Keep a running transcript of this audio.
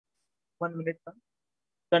1 minute, ma'am.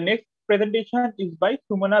 The next presentation is by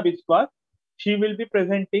Soumana Biswas. She will be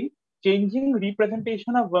presenting Changing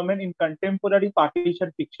Representation of Women in Contemporary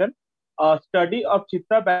Partition Fiction, a study of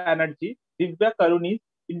Chitra Banerjee, Divakaruni's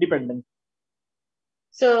Independence.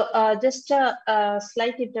 So just a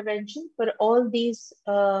slight intervention for all these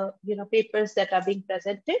papers that are being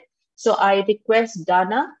presented. So I request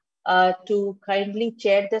Dana to kindly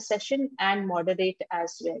chair the session and moderate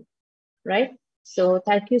as well, right? So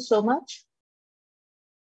thank you so much.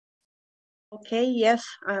 Okay, yes,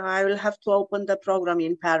 I will have to open the program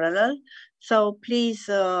in parallel. So please,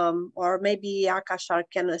 or maybe Akashar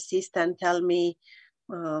can assist and tell me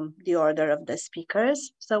the order of the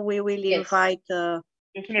speakers. So we will invite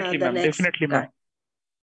definitely, the next definitely, speaker.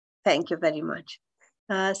 Thank you very much.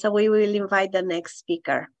 So we will invite the next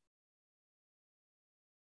speaker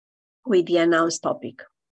with the announced topic.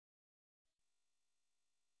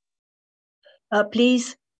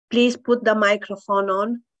 Please put the microphone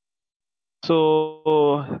on.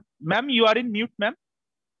 So, ma'am, you are in mute, ma'am.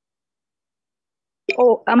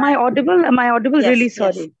 Oh, am I audible? Am I audible? Yes, really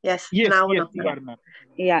sorry. Yes. Now you are, ma'am.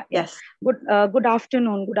 Yeah. Yes. Good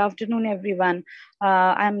afternoon. Good afternoon, everyone.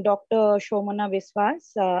 I'm Dr. Soumana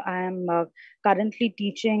Biswas. I am currently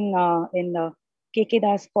teaching in K.K.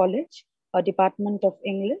 Das College, Department of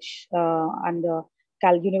English, and the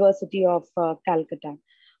University of Calcutta.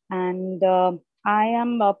 And I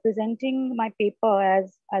am presenting my paper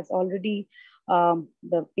as already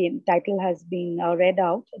the title has been read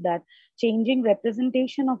out, that Changing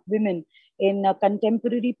Representation of Women in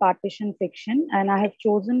Contemporary Partition Fiction. And I have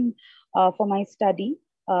chosen for my study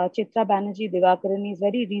Chitra Banerjee Divakaruni's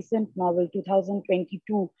very recent novel,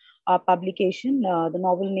 2022 publication, the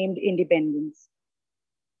novel named Independence.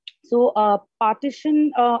 So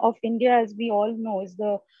partition of India, as we all know, is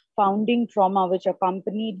the founding trauma which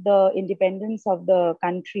accompanied the independence of the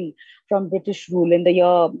country from British rule in the year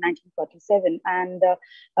 1947. And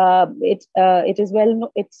it is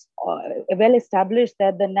well established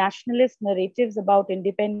that the nationalist narratives about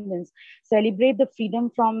independence celebrate the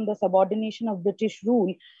freedom from the subordination of British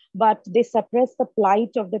rule, but they suppress the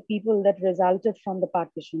plight of the people that resulted from the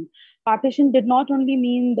partition. Partition did not only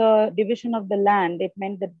mean the division of the land, it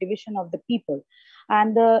meant the division of the people.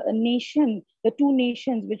 And the two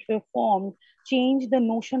nations which were formed changed the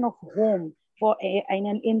notion of home in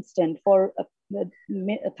an instant for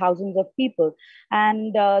thousands of people.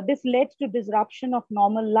 And this led to disruption of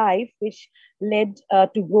normal life, which led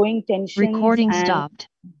to growing tensions. Recording stopped.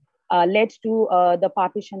 Led to the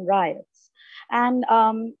partition riots. And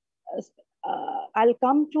I'll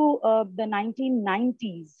come to the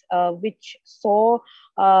 1990s, which saw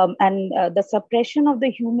the suppression of the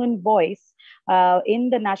human voice in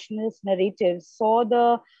the nationalist narratives, saw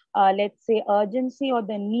the, let's say, urgency or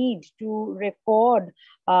the need to record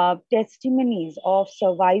testimonies of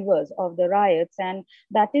survivors of the riots. And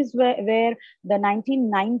that is where the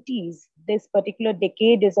 1990s, this particular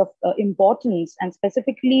decade, is of importance, and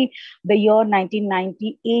specifically the year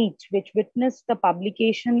 1998, which witnessed the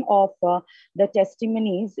publication of the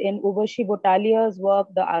testimonies in Urvashi Botalia's work,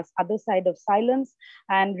 The Other Side of Silence,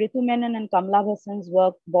 and Ritu Menon and Kamala Hassan's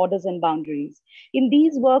work, Borders and Boundaries. In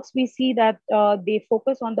these works, we see that they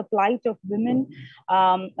focus on the plight of women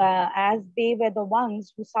as they were the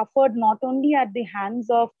ones who suffered not only at the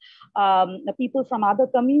hands of the people from other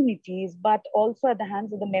communities, but also at the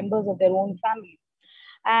hands of the members of their own family.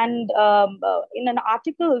 And in an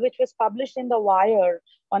article which was published in The Wire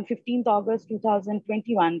on 15th August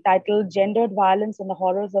 2021, titled Gendered Violence and the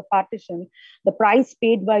Horrors of Partition, the Price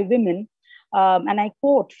Paid by Women, and I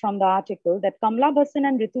quote from the article that Kamala Hassan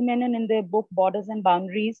and Ritu Menon in their book Borders and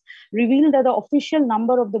Boundaries revealed that the official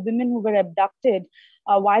number of the women who were abducted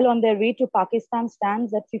while on their way to Pakistan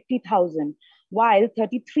stands at 50,000, while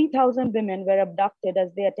 33,000 women were abducted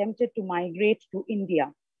as they attempted to migrate to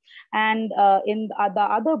India. And in the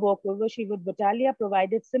other book, Urvashi Botaliya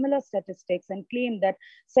provided similar statistics and claimed that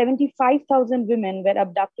 75,000 women were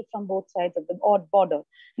abducted from both sides of the border.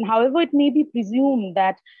 And however, it may be presumed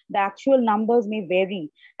that the actual numbers may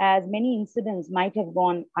vary, as many incidents might have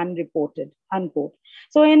gone unreported, unquote.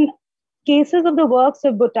 So in cases of the works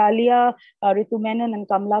of Botaliya, Ritu Menon, and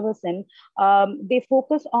Kamala Hassan, they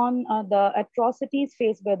focus on the atrocities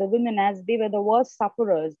faced by the women, as they were the worst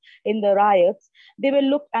sufferers in the riots. They were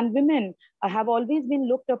looked, and women have always been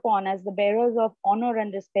looked upon as the bearers of honor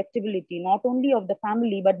and respectability, not only of the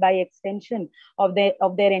family, but by extension of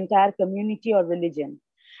their entire community or religion.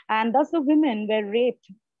 And thus the women were raped,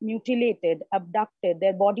 mutilated, abducted,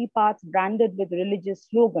 their body parts branded with religious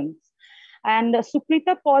slogans. And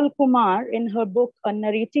Sukrita Paul Kumar, in her book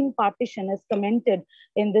Narrating Partition, has commented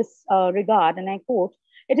in this regard, and I quote,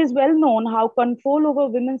 It is well known how control over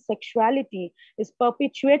women's sexuality is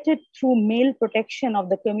perpetuated through male protection of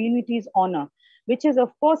the community's honor, which is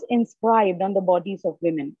of course inscribed on the bodies of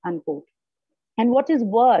women, unquote. And what is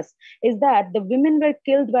worse is that the women were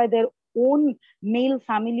killed by their own male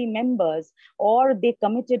family members, or they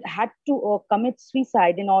had to commit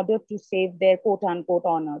suicide in order to save their quote unquote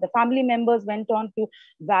honor. The family members went on to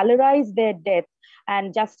valorize their death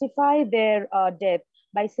and justify their death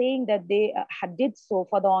by saying that they did so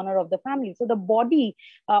for the honor of the family. So the body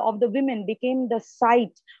of the women became the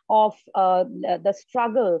site of the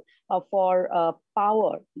struggle for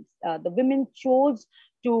power. The women chose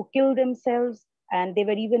to kill themselves, and they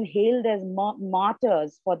were even hailed as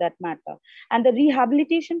martyrs for that matter. And the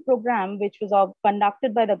rehabilitation program, which was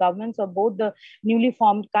conducted by the governments of both the newly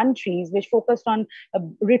formed countries, which focused on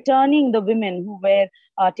returning the women who were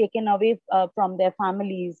taken away from their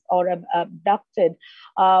families or abducted.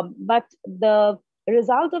 But the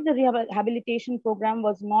result of the rehabilitation program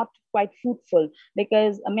was not quite fruitful,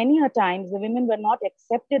 because many a times the women were not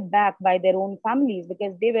accepted back by their own families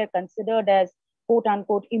because they were considered as quote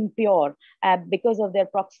unquote impure because of their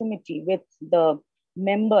proximity with the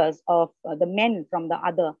members of the men from the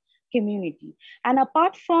other community. And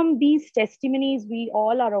apart from these testimonies, we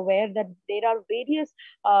all are aware that there are various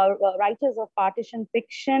writers of partition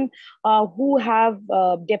fiction who have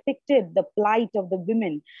depicted the plight of the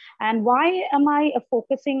women. And why am I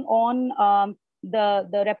focusing on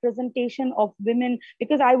the representation of women?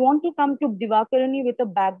 Because I want to come to Divakaruni with a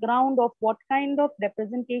background of what kind of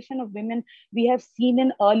representation of women we have seen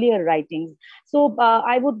in earlier writings. So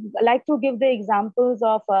I would like to give the examples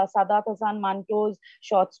of Sadat Hasan Manto's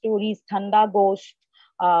short stories, Thanda Gosht,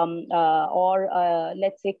 or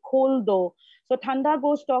let's say Kholdo. So Thanda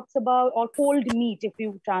Gosht talks about, or cold meat, if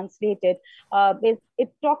you translate it, it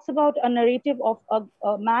talks about a narrative of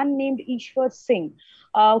a man named Ishwar Singh,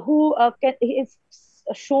 who is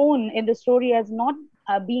shown in the story as not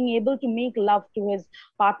being able to make love to his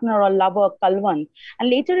partner or lover, Kalwan. And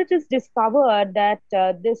later it is discovered that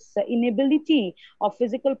this inability of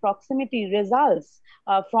physical proximity results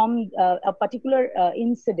from a particular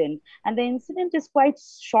incident. And the incident is quite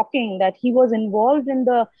shocking, that he was involved in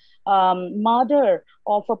the murder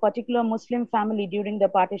of a particular Muslim family during the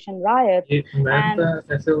partition riot.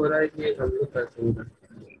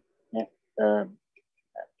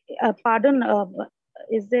 Pardon,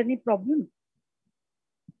 is there any problem?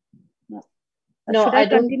 No, I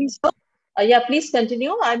don't think so. Yeah, please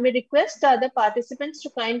continue. I may request the participants to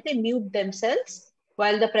kindly mute themselves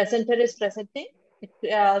while the presenter is presenting.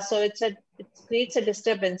 So it creates a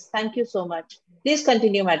disturbance. Thank you so much. Please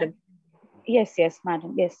continue, madam. Yes,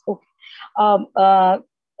 madam. Yes, okay.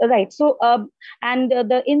 Right. So, and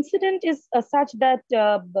the incident is such that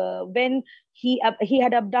when he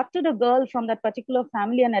had abducted a girl from that particular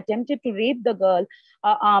family and attempted to rape the girl,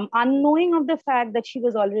 unknowing of the fact that she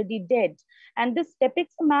was already dead. And this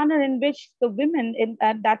depicts a manner in which the women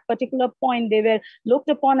at that particular point, they were looked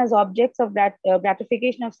upon as objects of that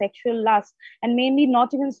gratification of sexual lust, and mainly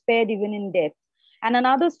not even spared even in death. And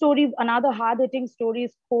another story, another hard-hitting story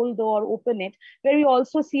is Kholdo, or Open It, where we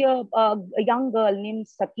also see a young girl named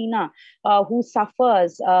Sakina who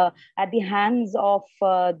suffers at the hands of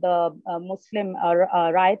the Muslim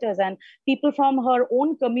rioters, and people from her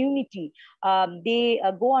own community. They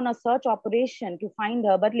go on a search operation to find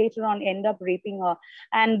her, but later on end up raping her.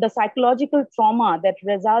 And the psychological trauma that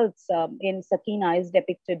results in Sakina is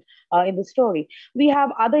depicted in the story. We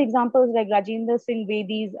have other examples like Rajendra Singh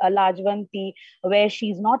Bedi's Lajwanti, where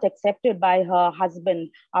she's not accepted by her husband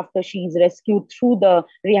after she's rescued through the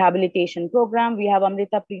rehabilitation program. We have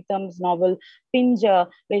Amrita Pritam's novel Pinja,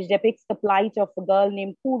 which depicts the plight of a girl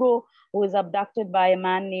named Puro, who is abducted by a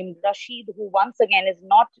man named Rashid, who once again is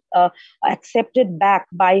not accepted back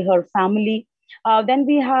by her family. Then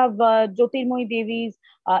we have Jyotirmoy Devi's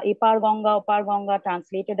Epar Ganga,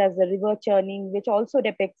 translated as the river churning, which also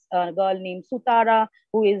depicts a girl named Sutara,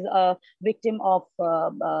 who is a victim of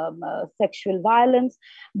sexual violence.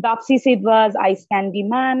 Bapsi Sidhwa's Ice Candy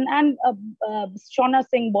Man, and Shona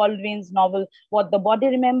Singh Baldwin's novel What the Body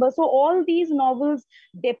Remembers. So all these novels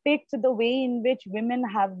depict the way in which women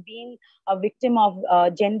have been a victim of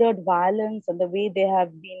gendered violence, and the way they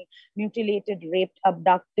have been mutilated, raped,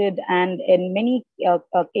 abducted, and in many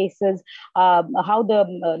cases, how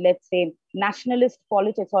the, let's say, nationalist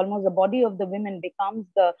politics, almost the body of the women becomes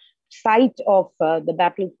the site of the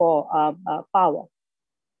battle for power.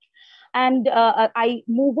 And I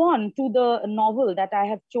move on to the novel that I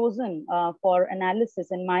have chosen for analysis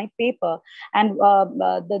in my paper. And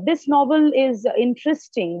this novel is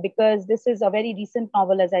interesting because this is a very recent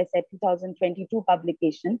novel, as I said, 2022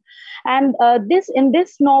 publication. And in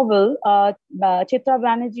this novel, Chitra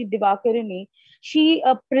Banerjee Divakaruni, she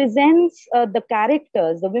presents the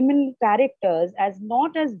characters, the women characters, as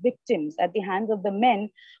not as victims at the hands of the men,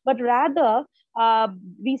 but rather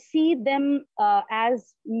we see them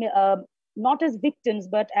as not as victims,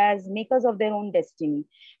 but as makers of their own destiny.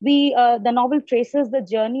 The novel traces the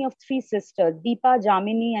journey of three sisters, Deepa,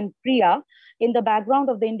 Jamini, and Priya, in the background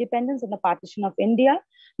of the independence and the partition of India.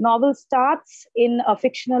 Novel starts in a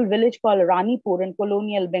fictional village called Ranipur in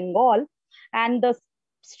colonial Bengal, and the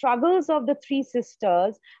struggles of the three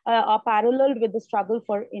sisters are paralleled with the struggle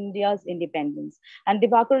for India's independence. And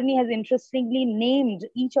Divakaruni has interestingly named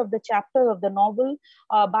each of the chapters of the novel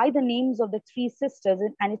by the names of the three sisters,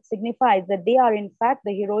 and it signifies that they are in fact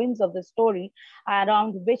the heroines of the story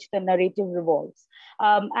around which the narrative revolves.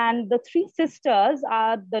 And the three sisters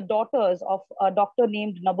are the daughters of a doctor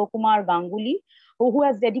named Nabokumar Ganguly, who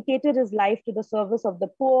has dedicated his life to the service of the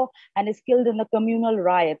poor and is killed in the communal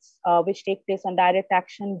riots, which take place on Direct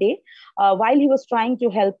Action Day, while he was trying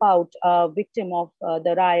to help out a victim of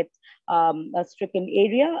the riot-stricken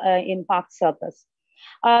area in Park Circus.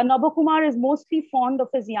 Nabokumar is mostly fond of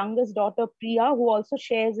his youngest daughter, Priya, who also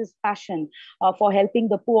shares his passion for helping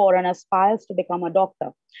the poor and aspires to become a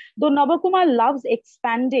doctor. Though Nabokumar loves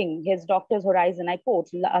expanding his daughter's horizon, I quote,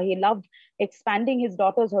 he loved expanding his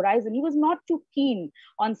daughter's horizon, he was not too keen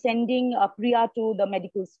on sending Priya to the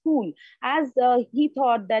medical school, as he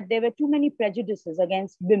thought that there were too many prejudices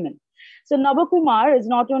against women. So Nabokumar is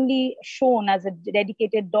not only shown as a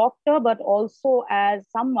dedicated doctor, but also as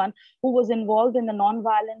someone who was involved in the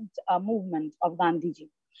non-violent movement of Gandhiji.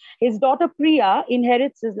 His daughter Priya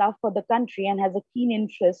inherits his love for the country and has a keen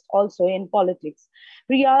interest also in politics.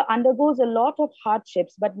 Priya undergoes a lot of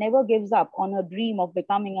hardships, but never gives up on her dream of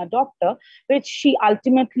becoming a doctor, which she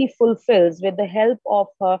ultimately fulfills with the help of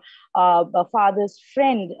her father's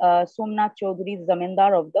friend, Somnath Chaudhary,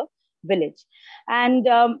 zamindar of the village. And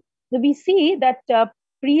we see that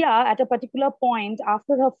Priya, at a particular point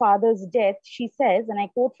after her father's death, she says, and I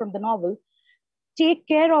quote from the novel, "Take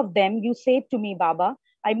care of them, you said to me, Baba.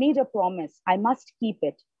 I made a promise. I must keep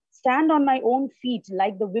it. Stand on my own feet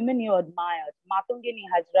like the women you admired, Matungini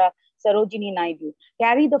Hajra, Sarojini Naidu.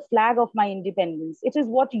 Carry the flag of my independence. It is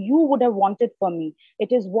what you would have wanted for me.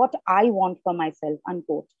 It is what I want for myself,"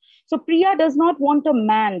 unquote. So Priya does not want a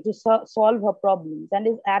man to solve her problems and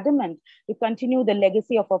is adamant to continue the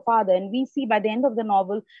legacy of her father. And we see by the end of the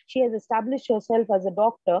novel, she has established herself as a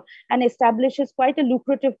doctor and establishes quite a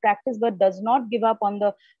lucrative practice, but does not give up on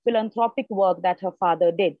the philanthropic work that her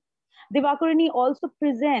father did. Divakaruni also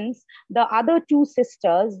presents the other two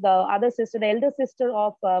sisters, the elder sister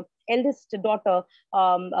of eldest daughter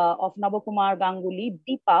of Nabokumar Ganguly,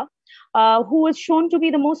 Deepa, who is shown to be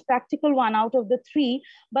the most practical one out of the three.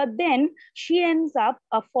 But then she ends up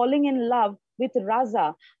falling in love with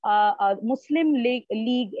Raza, a Muslim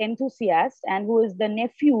League enthusiast, and who is the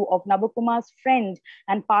nephew of Nabokumar's friend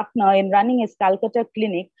and partner in running his Calcutta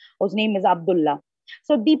clinic, whose name is Abdullah.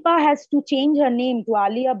 So Deepa has to change her name to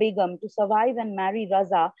Alia Begum to survive and marry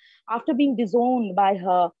Raza after being disowned by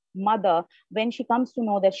her mother when she comes to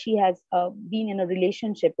know that she has been in a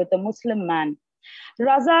relationship with a Muslim man.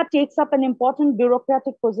 Raza takes up an important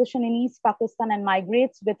bureaucratic position in East Pakistan and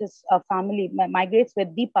migrates with his family, migrates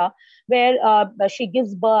with Deepa, where she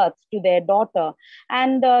gives birth to their daughter.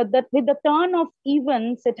 And that with the turn of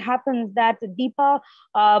events, it happens that Deepa,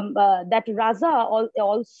 that Raza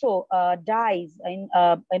also dies in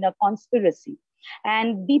a conspiracy.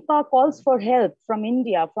 And Deepa calls for help from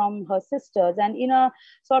India, from her sisters, and in a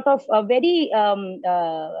sort of a very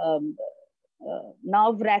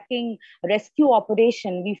nerve-wracking rescue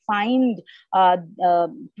operation, we find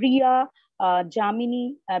Priya,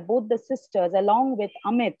 Jamini, both the sisters, along with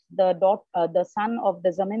Amit, the son of the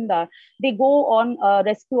zamindar. They go on a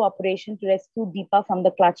rescue operation to rescue Deepa from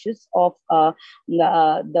the clutches of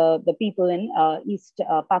the people in East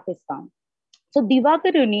Pakistan. So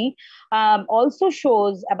Divakaruni also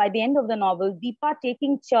shows, by the end of the novel, Deepa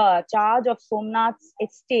taking charge of Somnath's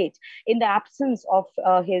estate in the absence of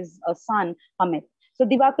his son, Amit. So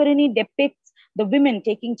Divakaruni depicts the women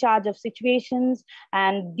taking charge of situations,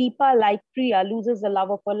 and Deepa, like Priya, loses the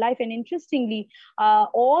love of her life. And interestingly,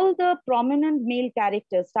 all the prominent male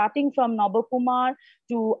characters, starting from Nabokumar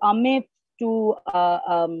to Amit to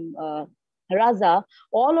Raza,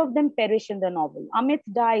 all of them perish in the novel. Amit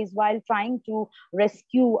dies while trying to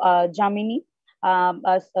rescue Jamini.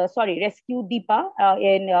 rescue Deepa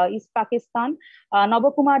in East Pakistan.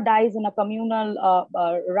 Nabakumar dies in a communal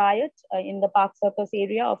riot in the Park Circus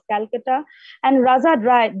area of Calcutta. And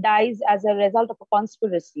Raza dies as a result of a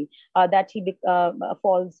conspiracy that he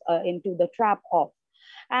falls into the trap of.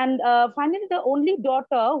 And finally, the only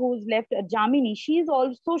daughter who's left, Jamini, she is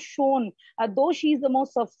also shown, though she is the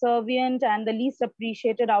most subservient and the least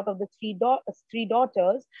appreciated out of the three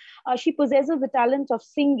daughters, she possesses the talent of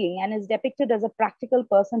singing and is depicted as a practical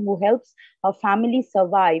person who helps her family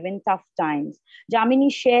survive in tough times. Jamini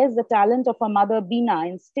shares the talent of her mother, Bina,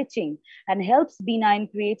 in stitching and helps Bina in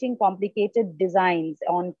creating complicated designs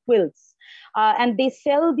on quilts. And they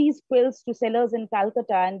sell these quilts to sellers in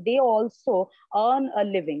Calcutta, and they also earn a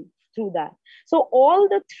living through that. So all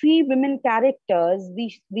the three women characters,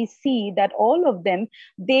 we see that all of them,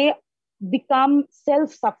 they become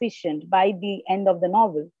self-sufficient by the end of the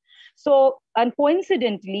novel. So, and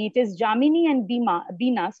coincidentally, it is Jamini and Bina,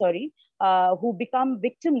 who become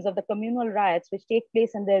victims of the communal riots which take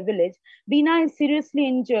place in their village. Bina is seriously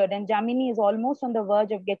injured and Jamini is almost on the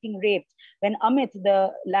verge of getting raped when Amit,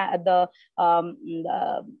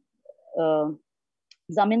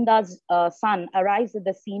 Zamindar's son, arrives at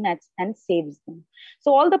the scene and saves them.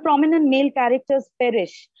 So all the prominent male characters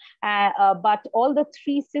perish, but all the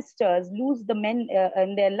three sisters lose the men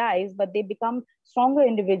in their lives, but they become stronger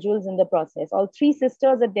individuals in the process. All three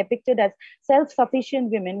sisters are depicted as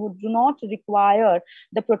self-sufficient women who do not require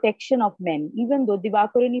the protection of men. Even though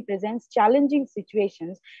Divakaruni presents challenging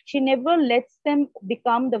situations, she never lets them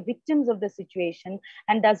become the victims of the situation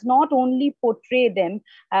and does not only portray them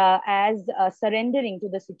as surrendering to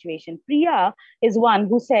the situation. Priya is one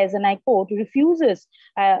who says, and I quote,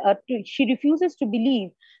 she refuses to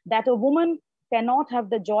believe that a woman cannot have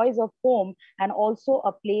the joys of home and also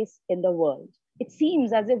a place in the world. It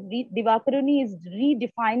seems as if Divakaruni is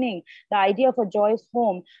redefining the idea of a joyous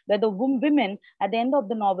home, where the women at the end of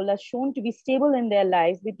the novel are shown to be stable in their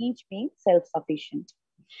lives, with each being self-sufficient.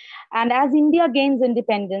 And as India gains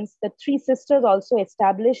independence, the three sisters also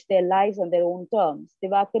establish their lives on their own terms.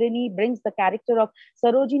 Divakaruni brings the character of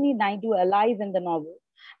Sarojini Naidu alive in the novel.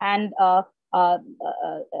 And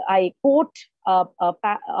I quote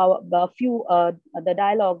a few the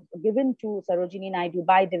dialogue given to Sarojini Naidu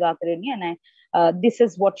by Divakaruni, and this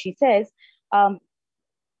is what she says.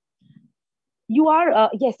 You are,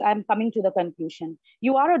 yes, I'm coming to the conclusion.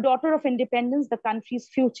 You are a daughter of independence, the country's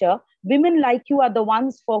future. Women like you are the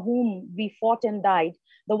ones for whom we fought and died,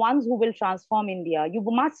 the ones who will transform India. You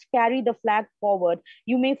must carry the flag forward.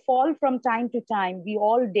 You may fall from time to time. We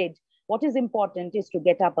all did. What is important is to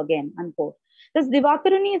get up again, unquote. Thus,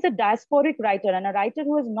 Divakaruni is a diasporic writer and a writer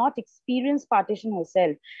who has not experienced partition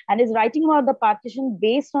herself and is writing about the partition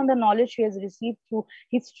based on the knowledge she has received through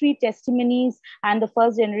history, testimonies, and the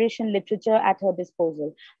first generation literature at her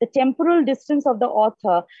disposal. The temporal distance of the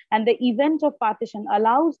author and the event of partition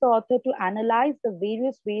allows the author to analyze the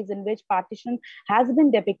various ways in which partition has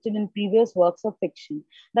been depicted in previous works of fiction.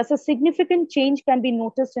 Thus, a significant change can be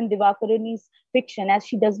noticed in Divakaruni's fiction, as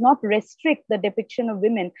she does not restrict the depiction of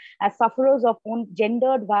women as sufferers of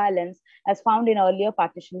gendered violence as found in earlier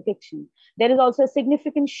partition fiction. There is also a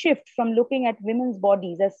significant shift from looking at women's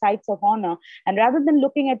bodies as sites of honor, and rather than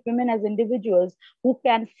looking at women as individuals who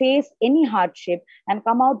can face any hardship and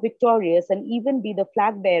come out victorious and even be the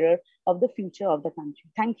flag bearer of the future of the country.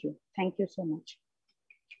 Thank you. Thank you so much.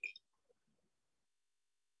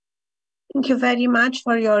 Thank you very much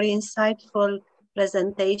for your insightful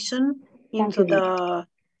presentation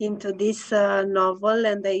into this novel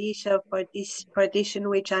and the issue of partition,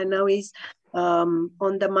 which I know is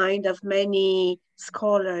on the mind of many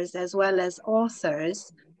scholars as well as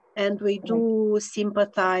authors. And we do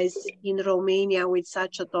sympathize in Romania with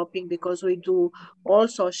such a topic, because we do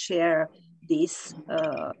also share this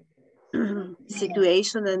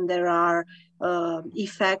situation, and there are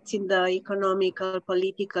effects in the economical,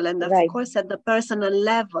 political, and of course at the personal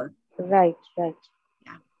level. Right.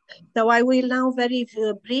 So I will now very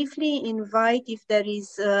briefly invite, if there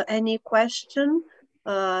is any question,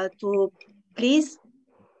 to please.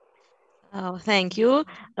 Oh, thank you.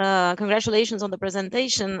 Congratulations on the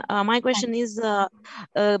presentation. My question is,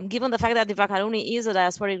 given the fact that Divakaruni is a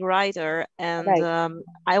diasporic writer, and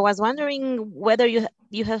I was wondering whether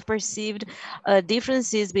you have perceived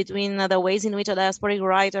differences between the ways in which a diasporic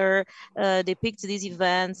writer depicts these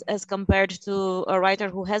events as compared to a writer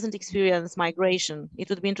who hasn't experienced migration. It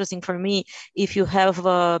would be interesting for me if you have,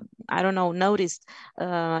 I don't know, noticed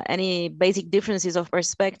any basic differences of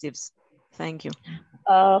perspectives. Thank you.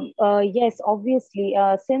 Yes, obviously,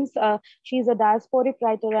 since she's a diasporic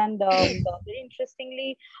writer, and very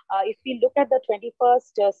interestingly, if we look at the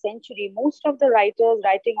 21st century, most of the writers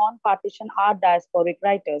writing on partition are diasporic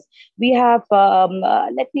writers. We have,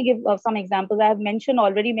 let me give some examples. I have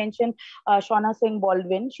already mentioned Shauna Singh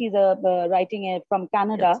Baldwin. She's writing from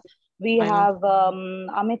Canada. Yes. We have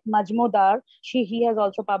Amit Majmudar. He has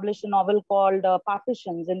also published a novel called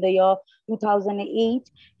Partitions in the year 2008.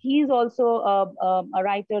 He is also a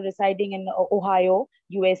writer residing in Ohio,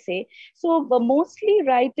 USA. So mostly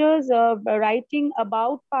writers writing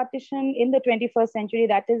about partition in the 21st century.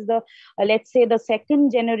 That is the, let's say, the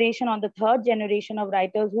second generation or the third generation of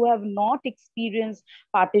writers who have not experienced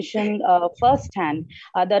partition firsthand.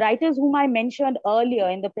 The writers whom I mentioned earlier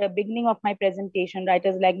in the beginning of my presentation,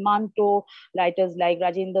 writers like Manto, writers like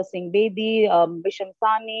Rajendra Singh Bedi, Bisham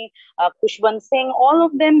Sani, Kushwant Singh, all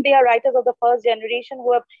of them, they are writers of the first generation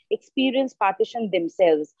who have experienced partition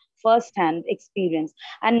themselves, first-hand experience.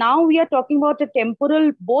 And now we are talking about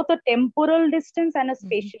both a temporal distance and a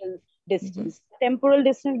spatial distance. Temporal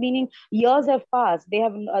distance meaning years have passed.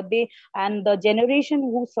 And the generation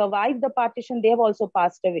who survived the partition, they have also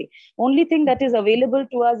passed away. Only thing that is available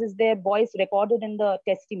to us is their voice recorded in the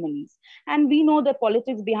testimonies. And we know the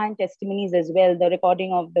politics behind testimonies as well, the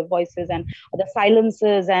recording of the voices and the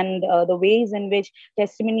silences and the ways in which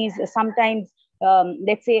testimonies sometimes,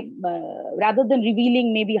 let's say, rather than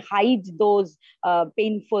revealing, maybe hide those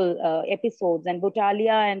painful episodes, and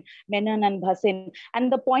Butalia and Menon and Bhasin.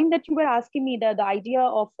 And the point that you were asking me, the idea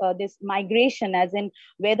of this migration, as in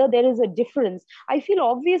whether there is a difference, I feel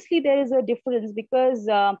obviously there is a difference, because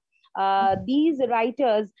these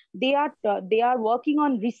writers, they are working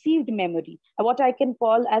on received memory, what I can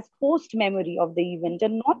call as post memory of the event,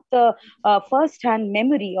 and not the first hand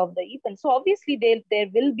memory of the event. So obviously there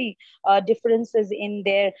will be differences in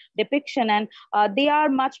their depiction, and they are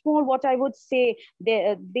much more, what I would say,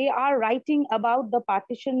 they are writing about the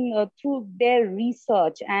partition through their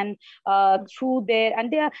research, and through their,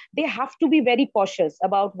 and they have to be very cautious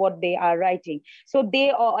about what they are writing. So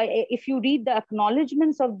if you read the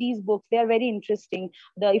acknowledgements of these books, they are very interesting.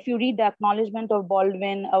 If you read the acknowledgement of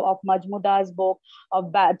Baldwin, of Majmudar's book,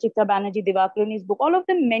 of Chitra Banerjee, Divakaruni's book, all of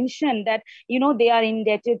them mention that, they are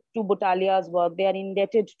indebted to Butalia's work, they are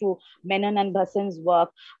indebted to Menon and Bhasin's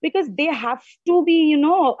work, because they have to be,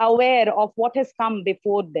 aware of what has come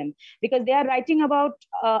before them, because they are writing about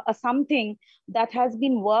something that has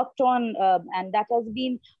been worked on and that has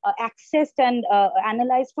been accessed and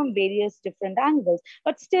analyzed from various different angles.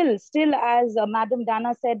 But still, as Madam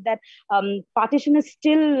Dana said, that partition is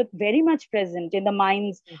still very much present in the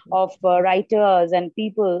minds of writers and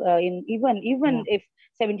people, even if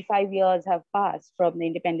 75 years have passed from the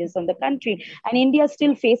independence of the country, and India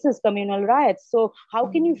still faces communal riots. So how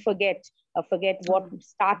can you forget what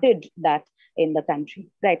started that in the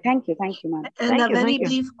country? Right. Thank you, ma'am. And a very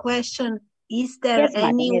brief question: is there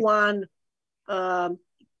anyone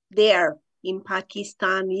there in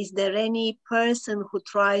Pakistan? Is there any person who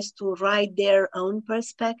tries to write their own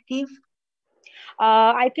perspective?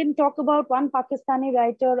 I can talk about one Pakistani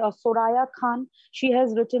writer, Soraya Khan. She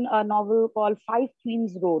has written a novel called 5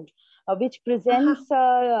 Queens Road, which presents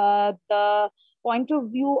the point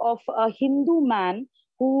of view of a Hindu man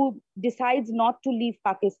who decides not to leave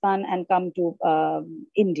Pakistan and come to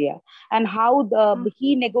India, and how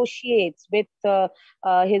he negotiates with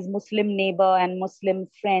his Muslim neighbor and Muslim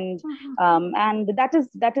friend. And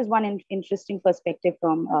that is one interesting perspective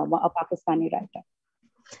from a Pakistani writer.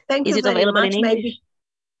 Thank you very much. Maybe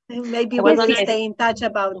we will stay in touch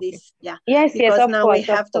about this. Yeah. Yes, because of now course, we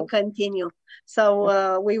have to continue.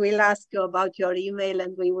 So we will ask you about your email,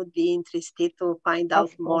 and we would be interested to find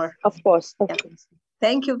out more. Of course.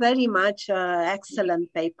 Thank you very much.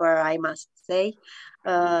 Excellent paper, I must say,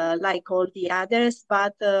 like all the others,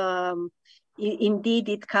 but indeed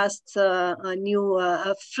it casts a new,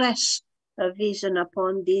 a fresh vision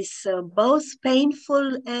upon this both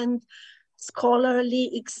painful and scholarly,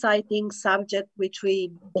 exciting subject, which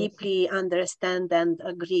we deeply understand and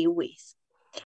agree with.